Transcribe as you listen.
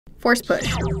Force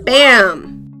push.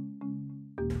 Bam!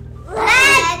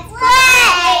 Let's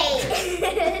play!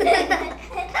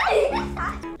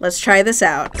 Let's try this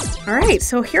out. All right,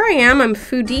 so here I am. I'm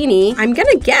Foodini. I'm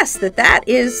gonna guess that that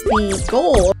is the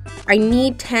goal. I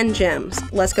need 10 gems.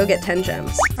 Let's go get 10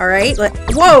 gems. All right.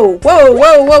 Whoa, whoa,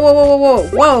 whoa, whoa, whoa, whoa, whoa,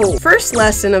 whoa. First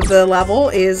lesson of the level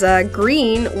is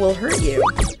green will hurt you.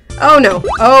 Oh no.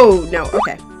 Oh no.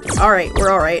 Okay. All right. We're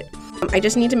all right. I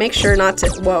just need to make sure not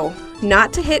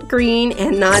to hit green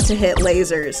and not to hit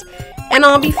lasers, and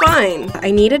I'll be fine.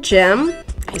 I need a gem.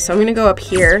 Okay, so I'm gonna go up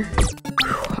here.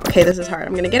 Okay, this is hard.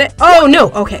 I'm gonna get it. Oh no.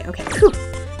 Okay. Okay. Whew.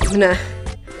 I'm gonna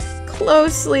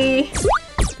closely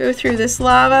go through this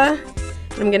lava.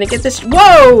 I'm gonna get this.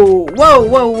 Whoa! Whoa,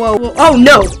 whoa, whoa, whoa. Oh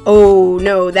no! Oh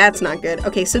no, that's not good.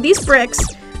 Okay, so these bricks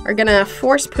are gonna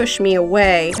force push me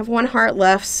away. I have 1 heart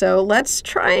left, so let's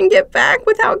try and get back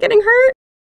without getting hurt.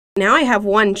 Now I have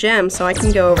 1 gem, so I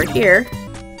can go over here.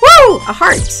 Woo! A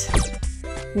heart!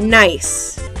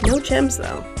 Nice. No gems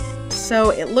though. So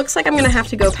it looks like I'm gonna have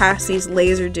to go past these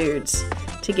laser dudes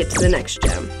to get to the next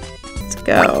gem. Let's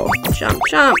go. Jump,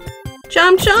 jump.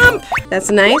 Jump, jump! That's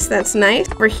nice, that's nice.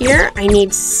 Over here, I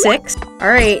need 6. All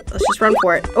right, let's just run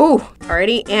for it. Oh,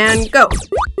 alrighty, and go.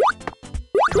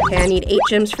 Okay, I need 8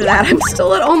 gems for that. I'm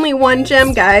still at only 1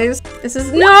 gem, guys. This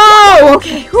is, no!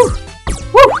 Okay, whew.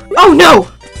 Whew. Oh no!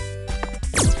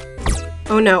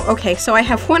 Oh no, okay, so I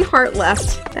have 1 heart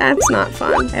left. That's not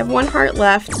fun. I have 1 heart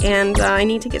left, and I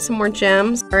need to get some more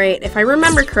gems. All right, if I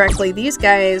remember correctly, these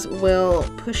guys will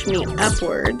push me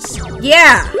upwards.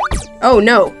 Yeah! Oh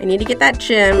no, I need to get that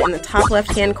gem in the top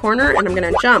left-hand corner, and I'm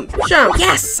gonna jump. Jump!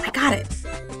 Yes, I got it.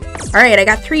 All right, I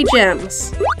got 3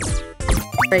 gems.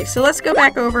 All right, so let's go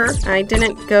back over. I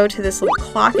didn't go to this little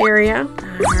clock area.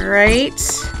 All right.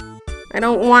 I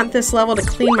don't want this level to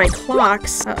clean my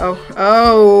clocks. Uh-oh.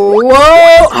 Oh,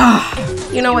 whoa! Oh,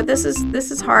 you know what? This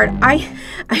is hard. I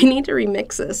need to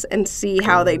remix this and see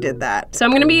how they did that. So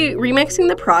I'm gonna be remixing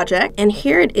the project, and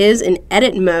here it is in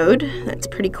edit mode. That's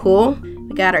pretty cool.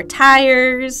 We got our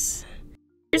tires.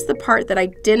 Here's the part that I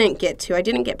didn't get to. I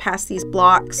didn't get past these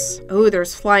blocks. Oh,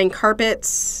 there's flying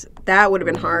carpets. That would have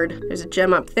been hard. There's a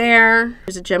gem up there.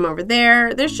 There's a gem over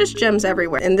there. There's just gems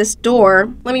everywhere. And this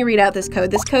door, let me read out this code.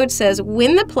 This code says,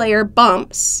 when the player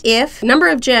bumps, if number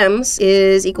of gems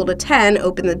is equal to 10,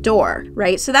 open the door,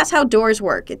 right? So that's how doors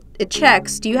work. It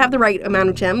checks, do you have the right amount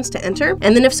of gems to enter?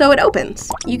 And then if so, it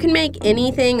opens. You can make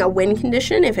anything a win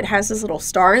condition if it has this little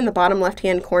star in the bottom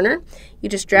left-hand corner. You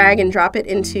just drag and drop it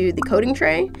into the coding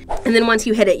tray. And then once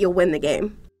you hit it, you'll win the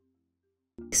game.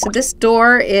 So this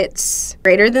door, it's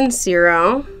greater than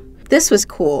 0. This was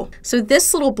cool. So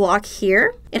this little block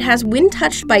here, it has when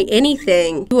touched by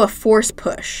anything, do a force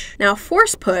push. Now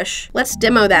force push, let's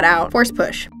demo that out. Force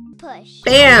push. Push.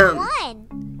 Bam!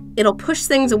 It'll push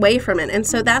things away from it. And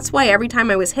so that's why every time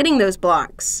I was hitting those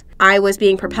blocks, I was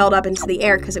being propelled up into the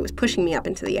air because it was pushing me up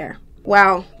into the air.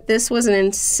 Wow, this was an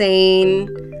insane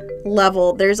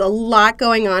level. There's a lot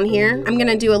going on here. I'm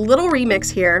gonna do a little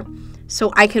remix here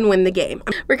so I can win the game.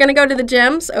 We're gonna go to the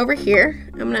gems over here.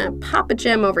 I'm gonna pop a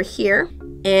gem over here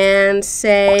and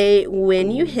say,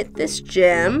 when you hit this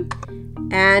gem,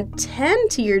 add 10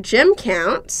 to your gem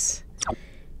counts.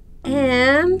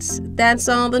 And that's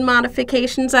all the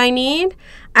modifications I need.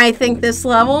 I think this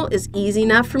level is easy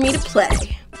enough for me to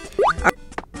play.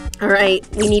 All right,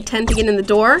 we need 10 to get in the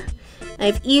door.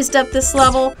 I've eased up this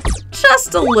level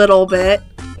just a little bit.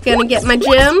 Gonna get my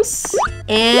gems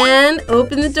and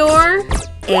open the door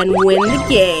and win the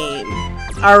game.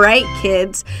 All right,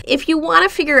 kids, if you want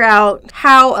to figure out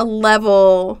how a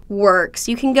level works,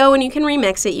 you can go and you can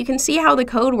remix it. You can see how the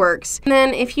code works. And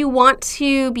then if you want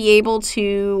to be able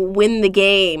to win the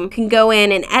game, you can go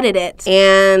in and edit it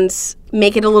and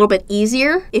make it a little bit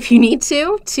easier if you need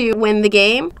to win the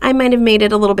game. I might have made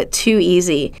it a little bit too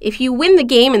easy. If you win the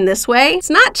game in this way, it's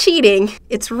not cheating,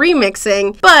 it's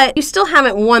remixing, but you still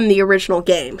haven't won the original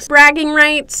game. Bragging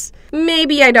rights,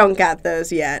 maybe I don't got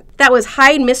those yet. That was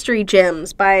Hide Mystery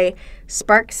Gems by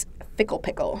Sparks Fickle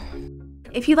Pickle.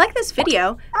 If you like this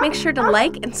video, make sure to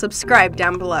like and subscribe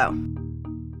down below.